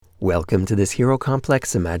Welcome to this Hero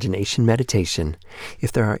Complex Imagination Meditation.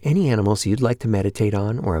 If there are any animals you'd like to meditate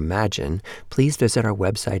on or imagine, please visit our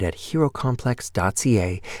website at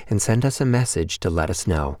herocomplex.ca and send us a message to let us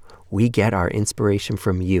know. We get our inspiration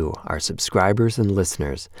from you, our subscribers and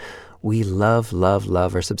listeners. We love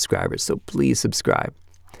our subscribers, so please subscribe.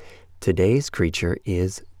 Today's creature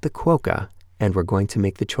is the quokka, and we're going to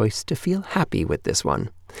make the choice to feel happy with this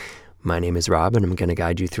one. My name is Rob, and I'm going to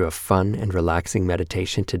guide you through a fun and relaxing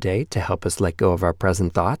meditation today to help us let go of our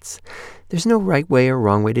present thoughts. There's no right way or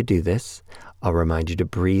wrong way to do this. I'll remind you to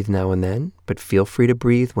breathe now and then, but feel free to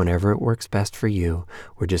breathe whenever it works best for you.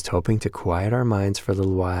 We're just hoping to quiet our minds for a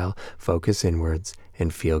little while, focus inwards,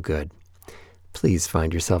 and feel good. Please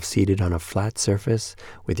find yourself seated on a flat surface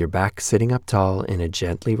with your back sitting up tall in a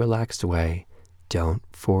gently relaxed way. Don't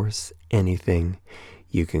force anything.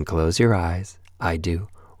 You can close your eyes. I do.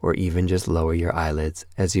 Or even just lower your eyelids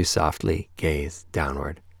as you softly gaze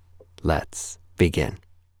downward. Let's begin.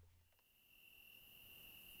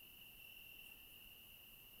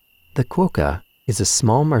 The quokka is a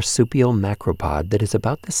small marsupial macropod that is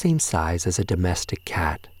about the same size as a domestic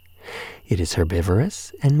cat. It is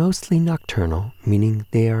herbivorous and mostly nocturnal, meaning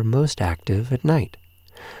they are most active at night.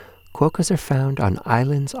 Quokkas are found on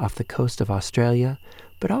islands off the coast of Australia,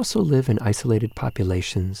 but also live in isolated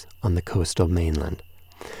populations on the coastal mainland.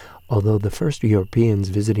 Although the first Europeans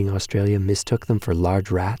visiting Australia mistook them for large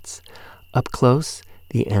rats, up close,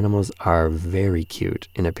 the animals are very cute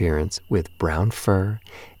in appearance with brown fur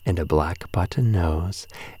and a black button nose,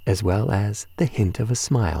 as well as the hint of a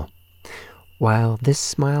smile. While this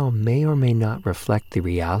smile may or may not reflect the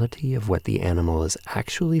reality of what the animal is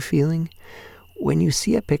actually feeling, when you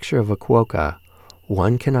see a picture of a quokka,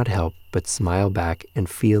 one cannot help but smile back and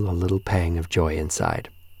feel a little pang of joy inside.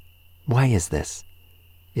 Why is this?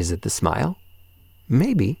 Is it the smile?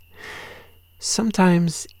 Maybe.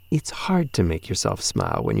 Sometimes it's hard to make yourself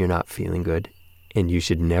smile when you're not feeling good, and you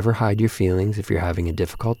should never hide your feelings if you're having a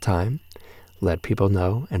difficult time. Let people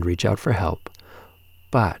know and reach out for help.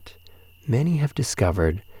 But many have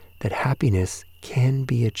discovered that happiness can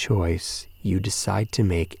be a choice you decide to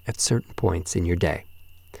make at certain points in your day.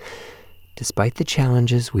 Despite the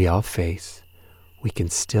challenges we all face, we can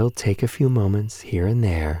still take a few moments here and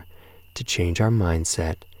there to change our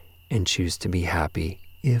mindset and choose to be happy,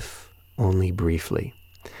 if only briefly.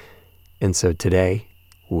 And so today,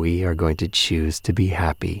 we are going to choose to be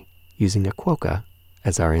happy using a quokka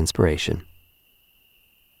as our inspiration.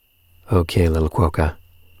 Okay, little quokka,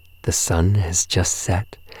 the sun has just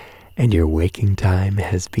set and your waking time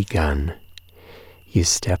has begun. You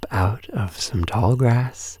step out of some tall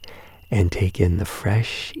grass and take in the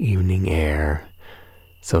fresh evening air.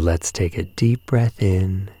 So let's take a deep breath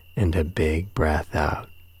in and a big breath out.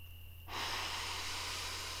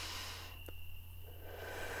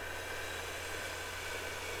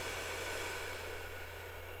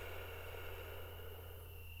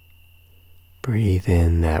 Breathe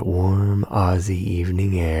in that warm Aussie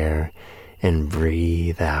evening air and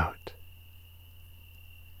breathe out.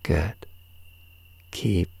 Good.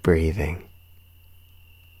 Keep breathing.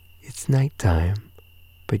 It's nighttime,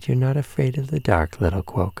 but you're not afraid of the dark, little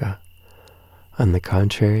quokka. On the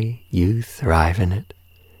contrary, you thrive in it.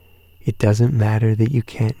 It doesn't matter that you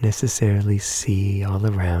can't necessarily see all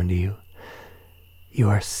around you. You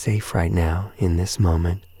are safe right now in this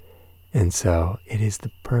moment, and so it is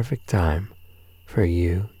the perfect time for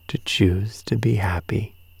you to choose to be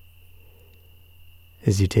happy.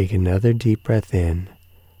 As you take another deep breath in,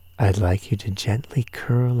 I'd like you to gently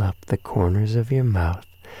curl up the corners of your mouth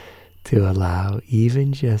to allow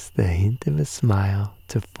even just the hint of a smile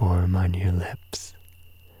to form on your lips.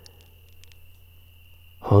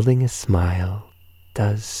 Holding a smile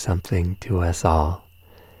does something to us all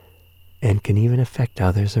and can even affect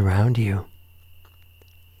others around you.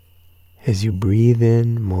 As you breathe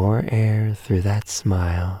in more air through that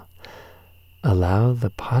smile, allow the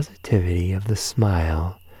positivity of the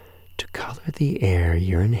smile to color the air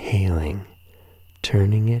you're inhaling,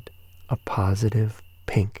 turning it a positive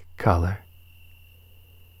pink color.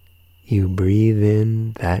 You breathe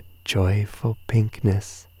in that joyful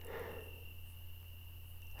pinkness.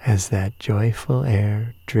 As that joyful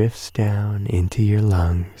air drifts down into your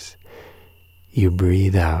lungs, you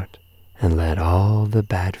breathe out and let all the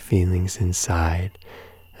bad feelings inside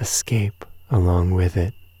escape along with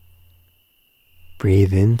it.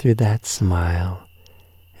 Breathe in through that smile,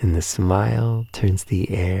 and the smile turns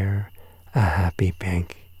the air a happy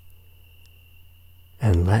pink.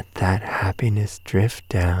 And let that happiness drift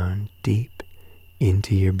down deep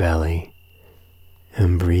into your belly,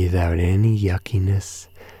 and breathe out any yuckiness,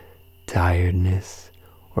 tiredness,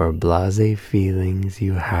 or blasé feelings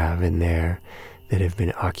you have in there that have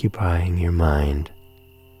been occupying your mind.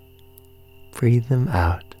 Breathe them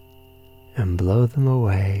out and blow them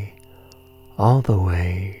away all the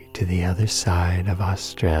way to the other side of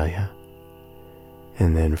Australia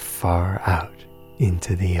and then far out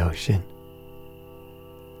into the ocean.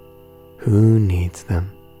 Who needs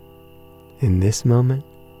them? In this moment,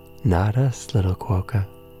 not us, little Quokka.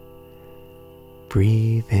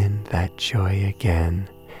 Breathe in that joy again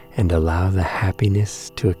and allow the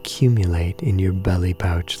happiness to accumulate in your belly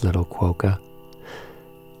pouch, little Quokka,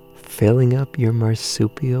 filling up your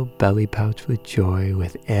marsupial belly pouch with joy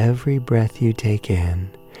with every breath you take in,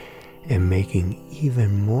 and making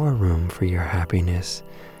even more room for your happiness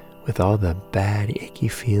with all the bad, icky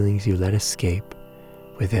feelings you let escape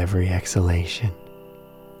with every exhalation.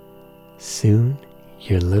 Soon,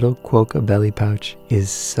 your little Quokka belly pouch is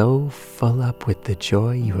so full up with the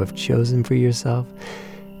joy you have chosen for yourself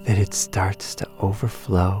that it starts to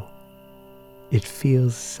overflow. It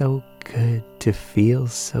feels so good to feel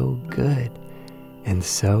so good, and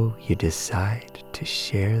so you decide to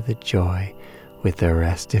share the joy with the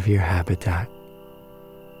rest of your habitat.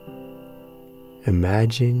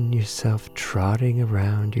 Imagine yourself trotting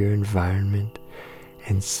around your environment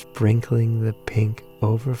and sprinkling the pink,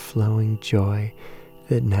 overflowing joy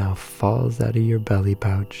that now falls out of your belly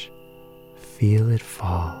pouch. Feel it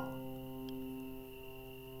fall.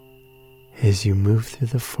 As you move through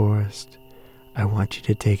the forest, I want you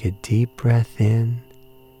to take a deep breath in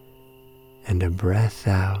and a breath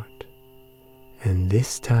out. And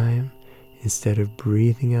this time, instead of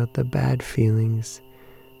breathing out the bad feelings,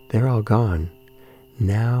 they're all gone.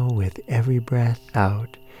 Now, with every breath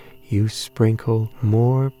out, you sprinkle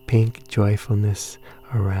more pink joyfulness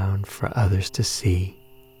around for others to see.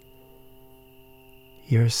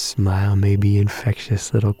 Your smile may be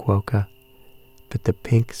infectious, little Quokka, but the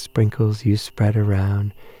pink sprinkles you spread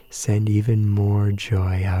around send even more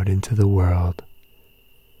joy out into the world.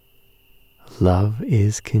 Love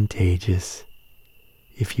is contagious.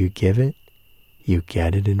 If you give it, you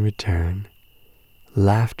get it in return.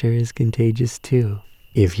 Laughter is contagious too.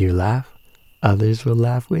 If you laugh, others will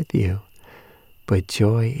laugh with you. But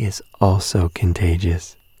joy is also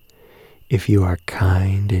contagious. If you are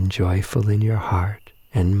kind and joyful in your heart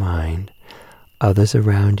and mind, others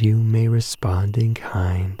around you may respond in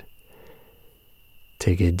kind.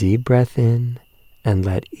 Take a deep breath in and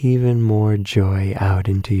let even more joy out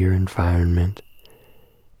into your environment.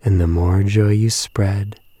 And the more joy you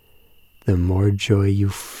spread, the more joy you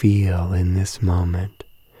feel in this moment.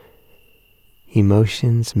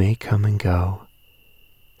 Emotions may come and go,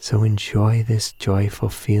 so enjoy this joyful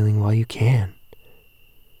feeling while you can.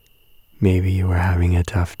 Maybe you were having a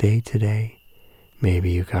tough day today.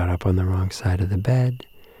 Maybe you got up on the wrong side of the bed.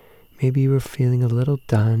 Maybe you were feeling a little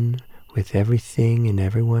done with everything and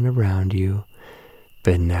everyone around you,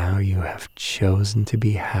 but now you have chosen to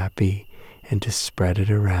be happy and to spread it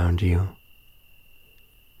around you.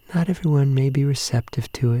 Not everyone may be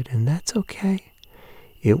receptive to it, and that's okay.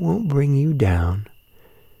 It won't bring you down.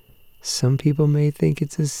 Some people may think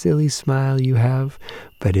it's a silly smile you have,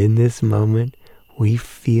 but in this moment, we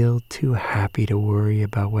feel too happy to worry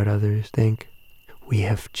about what others think. We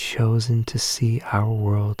have chosen to see our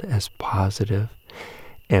world as positive,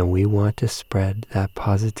 and we want to spread that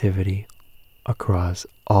positivity across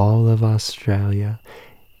all of Australia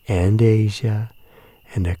and Asia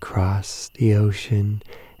and across the ocean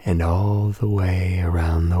and all the way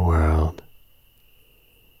around the world.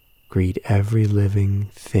 Greet every living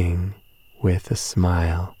thing with a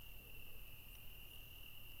smile.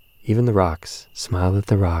 Even the rocks, smile at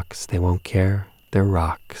the rocks. They won't care, they're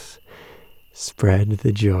rocks. Spread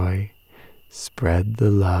the joy, spread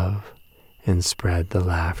the love, and spread the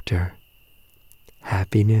laughter.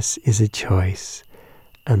 Happiness is a choice,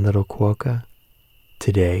 and little Quokka,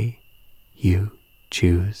 today you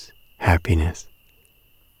choose happiness.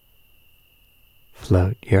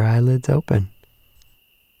 Float your eyelids open.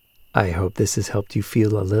 I hope this has helped you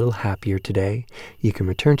feel a little happier today. You can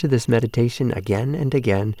return to this meditation again and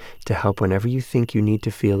again to help whenever you think you need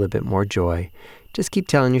to feel a bit more joy. Just keep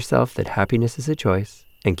telling yourself that happiness is a choice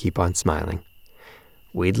and keep on smiling.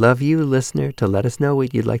 We'd love you, listener, to let us know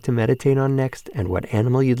what you'd like to meditate on next and what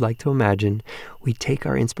animal you'd like to imagine. We take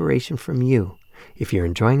our inspiration from you. If you're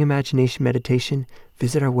enjoying imagination meditation,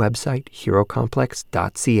 visit our website,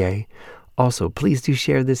 herocomplex.ca. Also, please do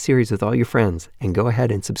share this series with all your friends and go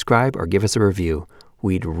ahead and subscribe or give us a review.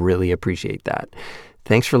 We'd really appreciate that.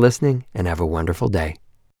 Thanks for listening and have a wonderful day.